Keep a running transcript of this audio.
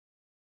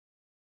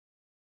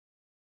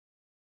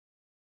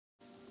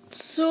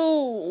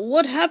So,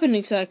 what happened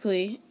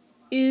exactly?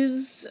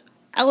 Is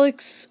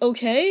Alex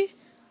okay?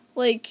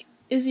 Like,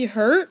 is he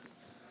hurt?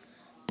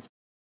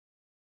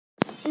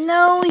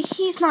 No,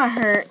 he's not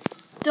hurt.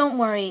 Don't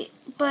worry.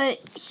 But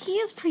he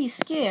is pretty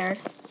scared.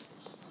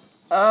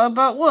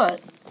 About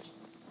what?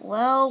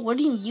 Well,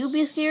 wouldn't you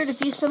be scared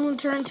if you suddenly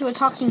turned into a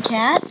talking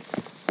cat?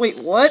 Wait,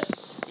 what?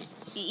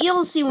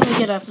 You'll see when we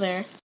get up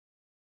there.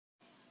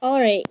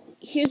 Alright,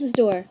 here's his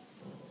door.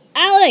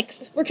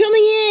 Alex! We're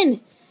coming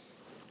in!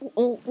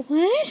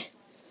 What?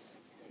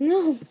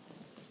 No.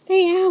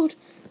 Stay out.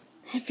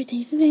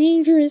 Everything's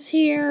dangerous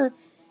here.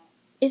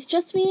 It's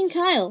just me and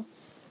Kyle.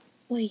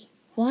 Wait,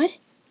 what?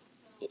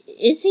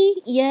 Is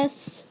he?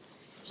 Yes,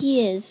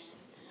 he is.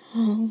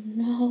 Oh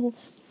no,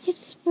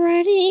 it's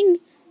spreading.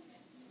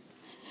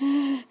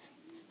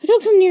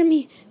 Don't come near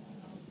me.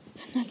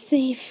 I'm not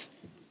safe.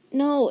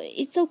 No,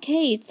 it's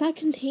okay. It's not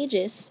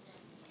contagious.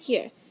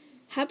 Here,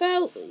 how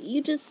about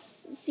you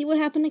just see what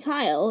happened to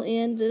Kyle,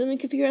 and then we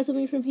can figure out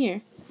something from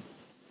here.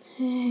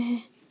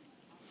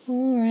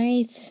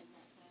 Alright.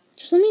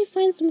 Just let me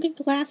find some good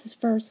glasses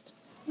first.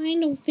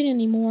 Mine don't fit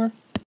anymore.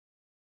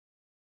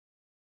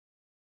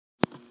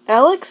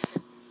 Alex?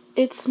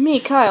 It's me,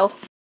 Kyle.